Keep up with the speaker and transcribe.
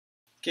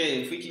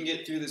Okay, if we can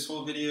get through this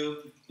whole video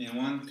in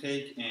one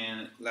take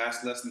and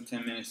last less than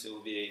 10 minutes, it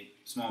will be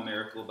a small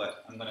miracle,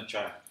 but I'm going to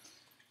try.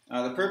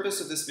 The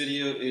purpose of this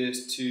video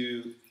is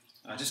to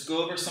just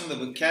go over some of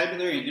the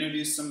vocabulary and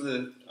introduce some of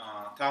the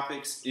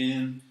topics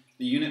in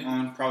the unit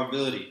on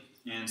probability.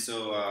 And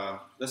so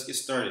let's get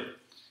started.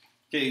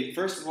 Okay,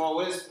 first of all,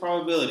 what is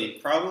probability?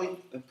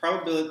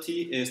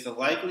 Probability is the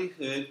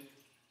likelihood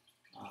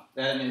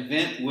that an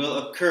event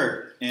will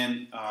occur.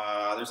 And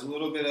there's a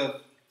little bit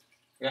of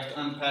we have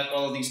to unpack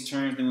all of these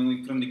terms, and when we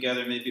put them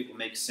together, maybe it will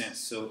make sense.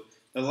 So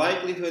the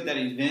likelihood that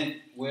an event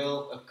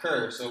will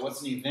occur. So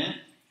what's an event?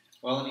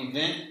 Well, an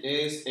event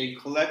is a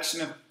collection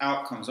of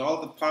outcomes, all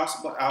of the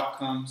possible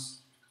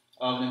outcomes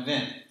of an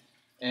event.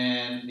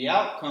 And the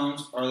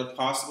outcomes are the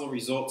possible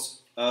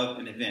results of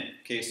an event.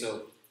 Okay,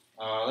 so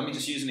let me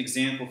just use an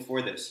example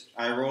for this.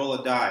 I roll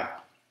a die,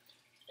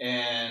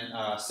 and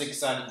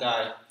six-sided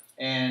die,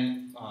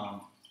 and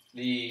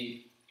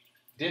the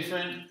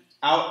different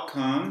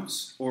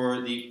outcomes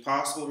or the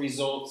possible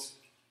results.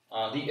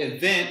 The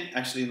event,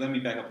 actually, let me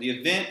back up. The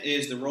event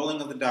is the rolling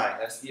of the die.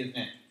 That's the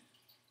event.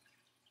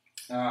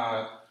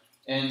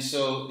 And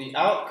so the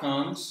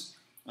outcomes,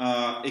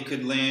 it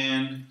could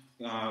land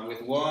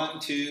with 1,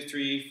 2,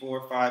 3,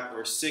 4, 5,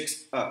 or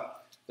 6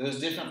 up. Those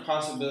different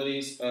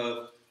possibilities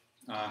of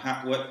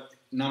what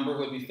number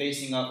would be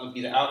facing up would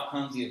be the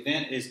outcomes. The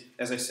event is,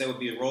 as I said, would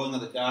be a rolling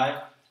of the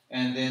die.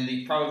 And then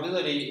the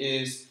probability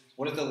is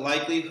what is the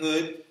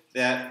likelihood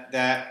that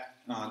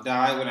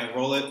die, when I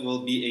roll it,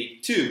 will be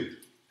a 2.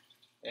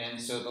 And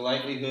so the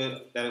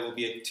likelihood that it will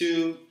be a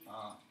 2,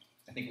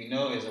 I think we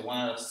know, is a 1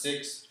 out of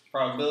 6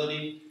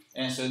 probability.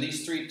 And so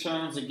these three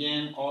terms,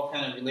 again, all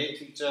kind of relate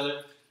to each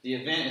other. The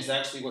event is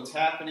actually what's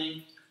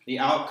happening. The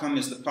outcome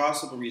is the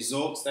possible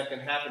results that could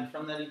happen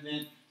from that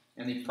event.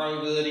 And the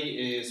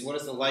probability is what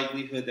is the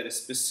likelihood that a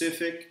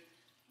specific,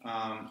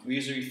 we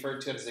usually refer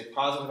to it as a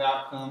positive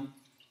outcome,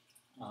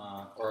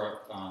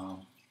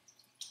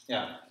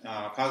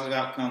 positive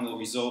outcome will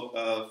result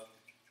of,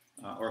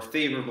 or a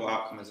favorable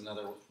outcome is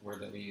another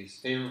word that we use.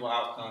 Favorable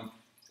outcome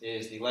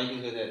is the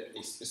likelihood that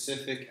a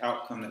specific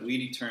outcome that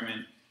we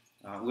determine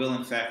will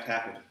in fact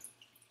happen.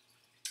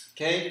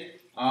 Okay,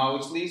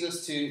 which leads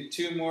us to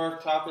two more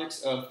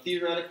topics of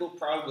theoretical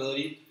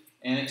probability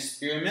and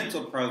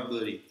experimental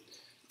probability.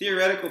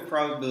 Theoretical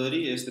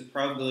probability is the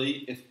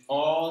probability if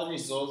all the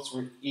results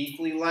were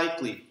equally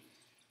likely.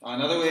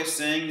 Another way of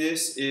saying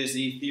this is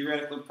the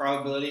theoretical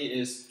probability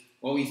is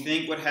what we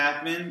think would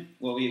happen,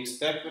 what we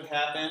expect would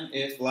happen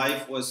if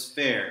life was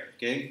fair.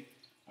 Okay,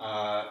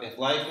 if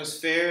life was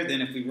fair,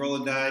 then if we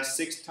roll a die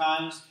 6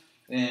 times,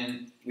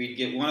 then we'd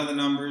get one of the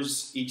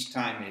numbers each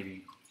time,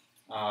 maybe.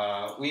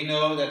 We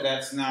know that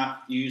that's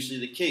not usually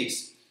the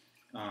case.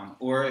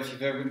 Or if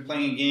you've ever been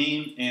playing a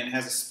game and it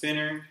has a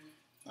spinner,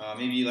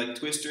 maybe like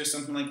Twister or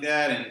something like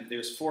that, and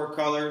there's 4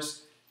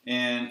 colors,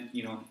 and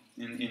you know,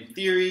 in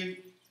theory,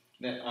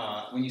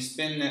 that when you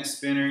spin that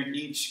spinner,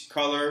 each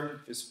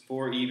color, if it's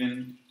 4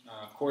 even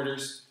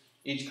quarters,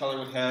 each color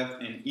would have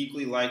an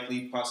equally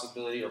likely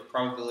possibility or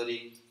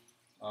probability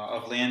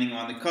of landing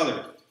on the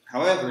color.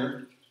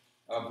 However,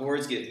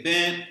 boards get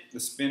bent, the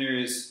spinner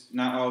is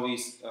not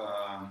always,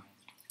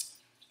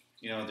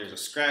 there's a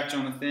scratch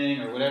on the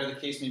thing or whatever the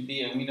case may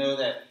be, and we know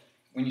that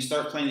when you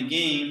start playing the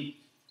game,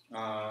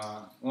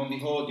 lo and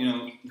behold,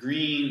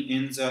 green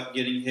ends up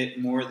getting hit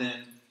more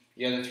than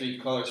the other 3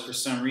 colors for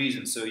some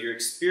reason. So your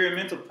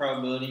experimental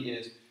probability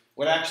is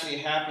what actually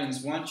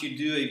happens once you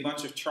do a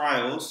bunch of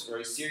trials or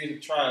a series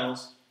of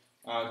trials,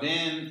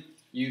 then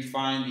you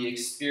find the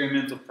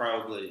experimental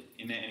probability.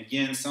 And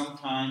again,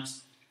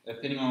 sometimes,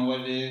 depending on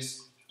what it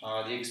is,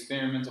 the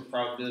experimental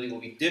probability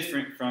will be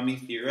different from the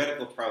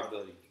theoretical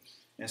probability.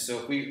 And so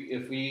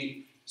if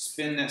we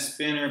spin that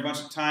spinner a bunch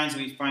of times,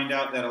 we find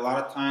out that a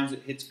lot of times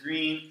it hits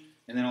green,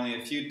 and then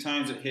only a few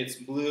times it hits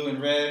blue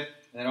and red,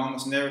 and it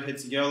almost never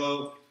hits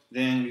yellow,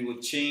 then we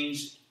would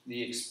change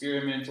the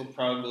experimental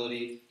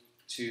probability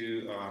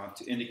to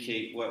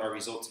indicate what our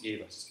results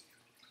gave us.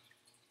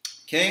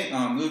 Okay,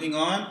 moving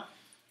on,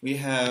 we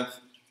have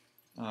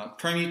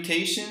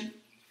permutation.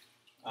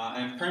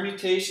 And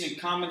permutation and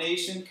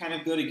combination kind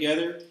of go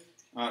together.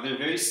 They're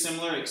very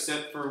similar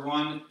except for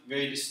one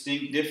very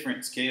distinct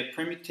difference. Okay, a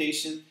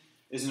permutation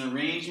is an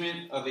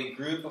arrangement of a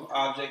group of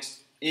objects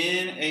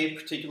in a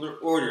particular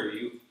order.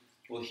 You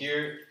will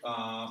hear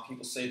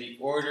people say the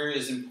order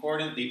is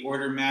important, the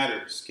order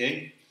matters,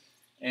 okay?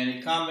 And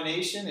a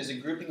combination is a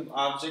grouping of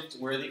objects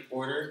where the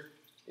order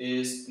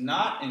is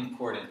not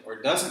important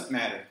or doesn't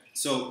matter.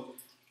 So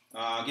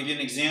I'll give you an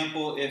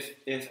example.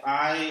 If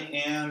I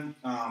am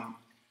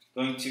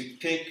going to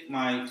pick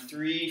my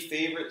 3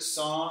 favorite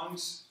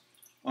songs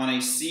on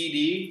a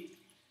CD,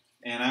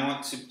 and I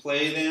want to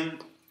play them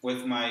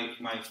with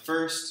my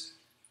first,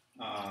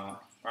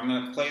 I'm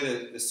going to play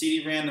the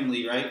CD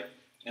randomly, right?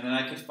 And then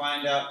I can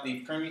find out the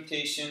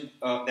permutation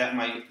of that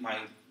my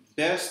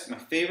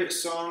favorite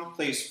song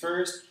plays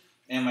first,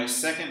 and my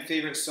second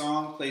favorite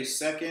song plays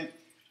second,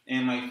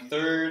 and my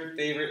third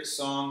favorite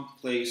song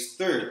plays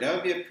third. That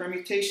would be a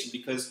permutation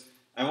because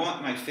I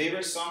want my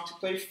favorite song to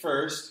play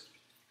first.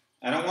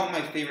 I don't want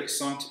my favorite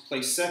song to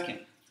play second.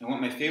 I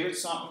want my favorite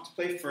song to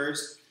play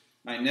first,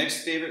 my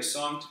next favorite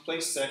song to play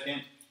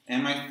second,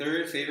 and my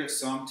third favorite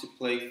song to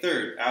play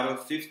third out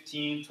of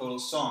 15 total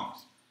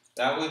songs.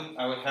 I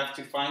would have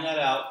to find that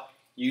out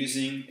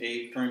using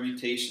a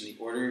permutation. The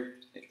order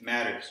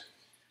matters.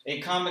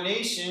 A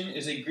combination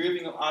is a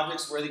grouping of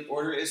objects where the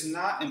order is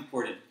not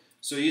important.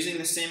 So using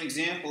the same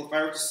example, if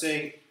I were to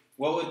say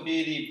what would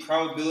be the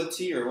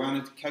probability, or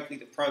wanted to calculate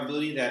the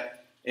probability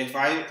that if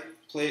I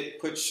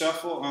put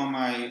shuffle on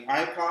my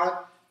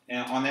iPod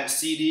and on that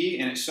CD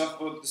and it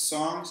shuffled the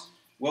songs,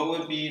 what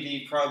would be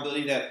the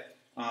probability that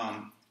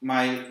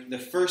the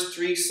first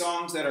 3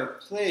 songs that are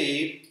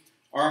played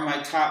are my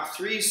top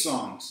 3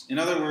 songs? In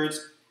other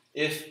words,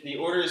 if the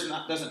order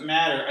doesn't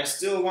matter, I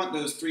still want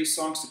those 3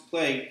 songs to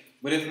play.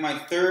 But if my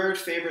third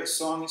favorite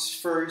song is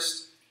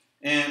first,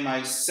 and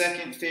my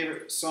second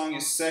favorite song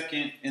is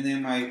second, and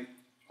then my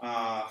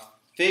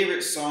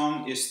favorite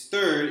song is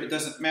third, it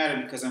doesn't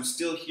matter because I'm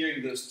still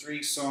hearing those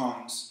 3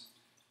 songs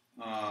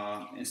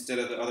instead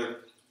of the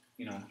other,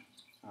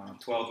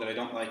 12 that I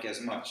don't like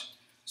as much.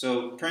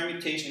 So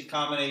permutation and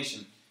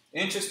combination.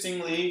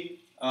 Interestingly,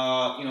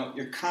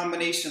 your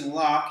combination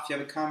lock, if you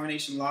have a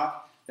combination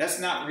lock, that's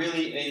not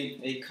really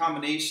a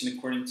combination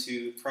according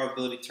to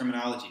probability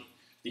terminology.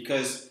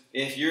 Because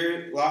if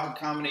your lock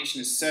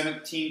combination is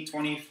 17,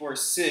 24,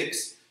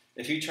 6,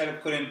 if you try to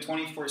put in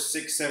 24,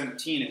 6,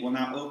 17, it will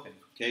not open.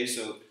 Okay,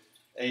 so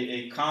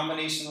a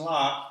combination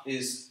lock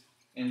is,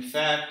 in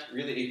fact,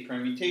 really a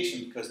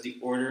permutation because the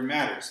order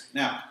matters.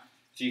 Now,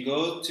 if you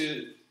go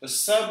to the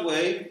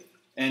Subway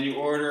and you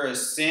order a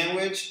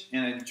sandwich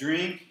and a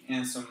drink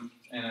and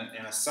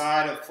a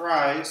side of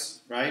fries,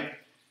 right?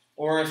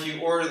 Or if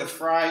you order the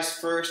fries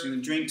first and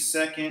the drink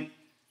second,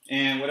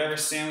 and whatever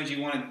sandwich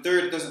you wanted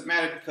third, it doesn't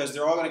matter because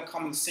they're all going to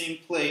come on the same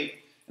plate.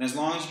 And as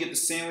long as you get the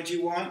sandwich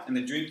you want, and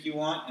the drink you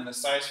want, and the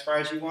size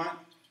fries you want,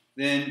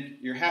 then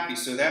you're happy.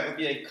 So that would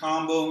be a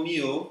combo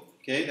meal.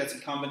 Okay, that's a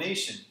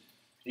combination.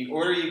 The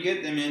order you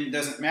get them in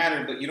doesn't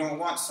matter, but you don't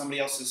want somebody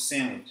else's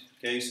sandwich.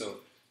 Okay, so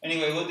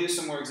anyway, we'll do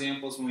some more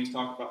examples when we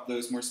talk about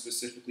those more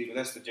specifically, but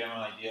that's the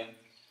general idea.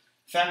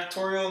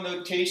 Factorial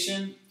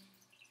notation,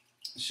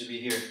 it should be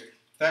here.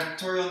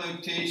 Factorial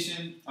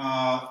notation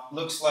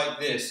looks like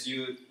this.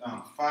 You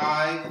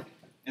 5,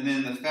 and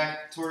then the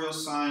factorial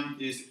sign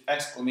is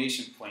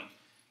exclamation point.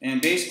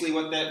 And basically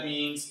what that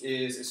means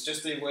is it's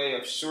just a way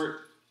of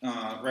short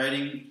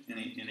writing in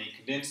a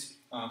condensed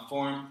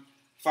form.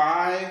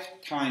 5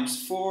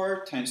 times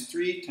 4 times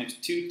 3 times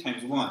 2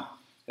 times 1.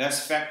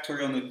 That's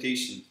factorial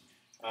notation.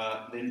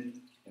 Then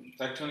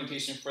factorial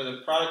notation for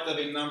the product of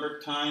a number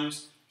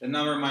times the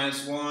number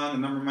minus 1, the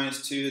number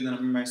minus 2, the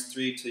number minus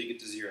 3 until you get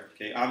to 0.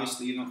 Okay,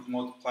 obviously you don't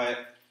multiply it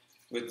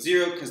with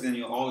 0 because then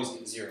you'll always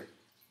get 0.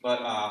 But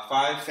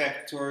 5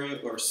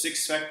 factorial or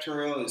 6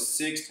 factorial is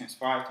 6 times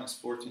 5 times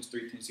 4 times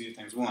 3 times 2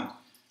 times 1.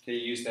 Okay,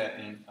 you use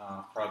that in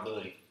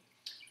probability.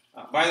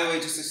 By the way,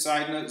 just a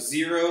side note,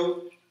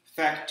 0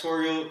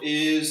 factorial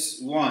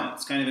is 1.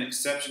 It's kind of an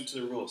exception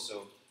to the rule,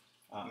 so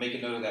make a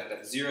note of that.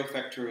 That 0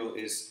 factorial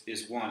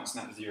is 1. It's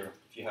not 0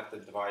 if you have to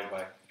divide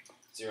by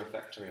 0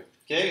 factorial.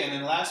 Okay, and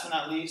then last but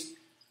not least,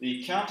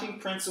 the counting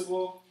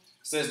principle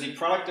says the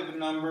product of a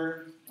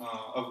number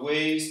of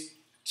ways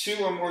 2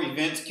 or more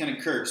events can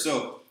occur.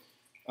 So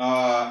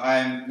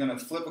I'm going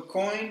to flip a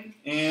coin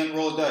and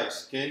roll a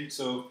dice. Okay,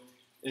 so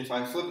if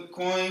I flip a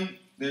coin,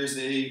 there's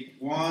a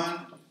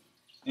 1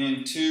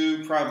 and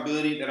 2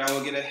 probability that I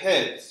will get a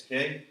heads.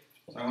 Okay,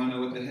 so I want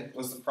to know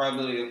what's the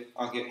probability of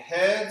I'll get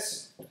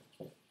heads,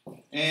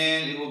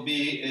 and it will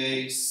be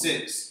a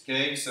 6.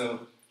 Okay,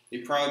 so the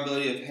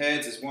probability of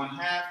heads is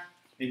 1/2.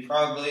 The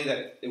probability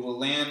that it will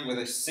land with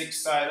a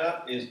 6 side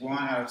up is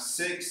 1 out of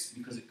 6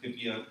 because it could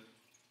be a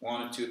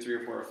 1 or 2 or 3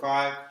 or 4 or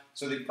 5.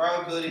 So the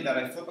probability that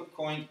I flip a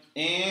coin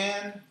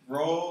and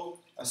roll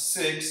a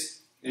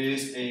 6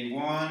 is a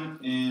 1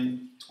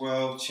 in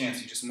 12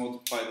 chance. You just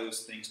multiply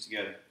those things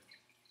together.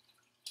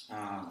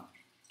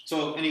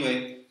 So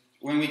anyway,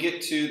 when we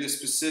get to the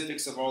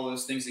specifics of all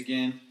those things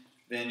again,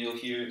 then you'll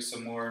hear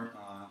some more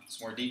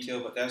detail.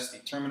 But that's the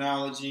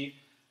terminology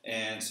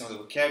and some of the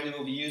vocabulary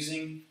we'll be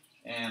using.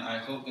 And I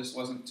hope this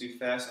wasn't too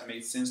fast. I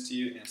made sense to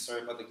you. And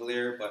sorry about the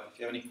glare. But if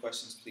you have any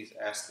questions, please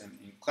ask them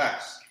in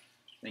class.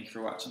 Thank you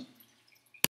for watching.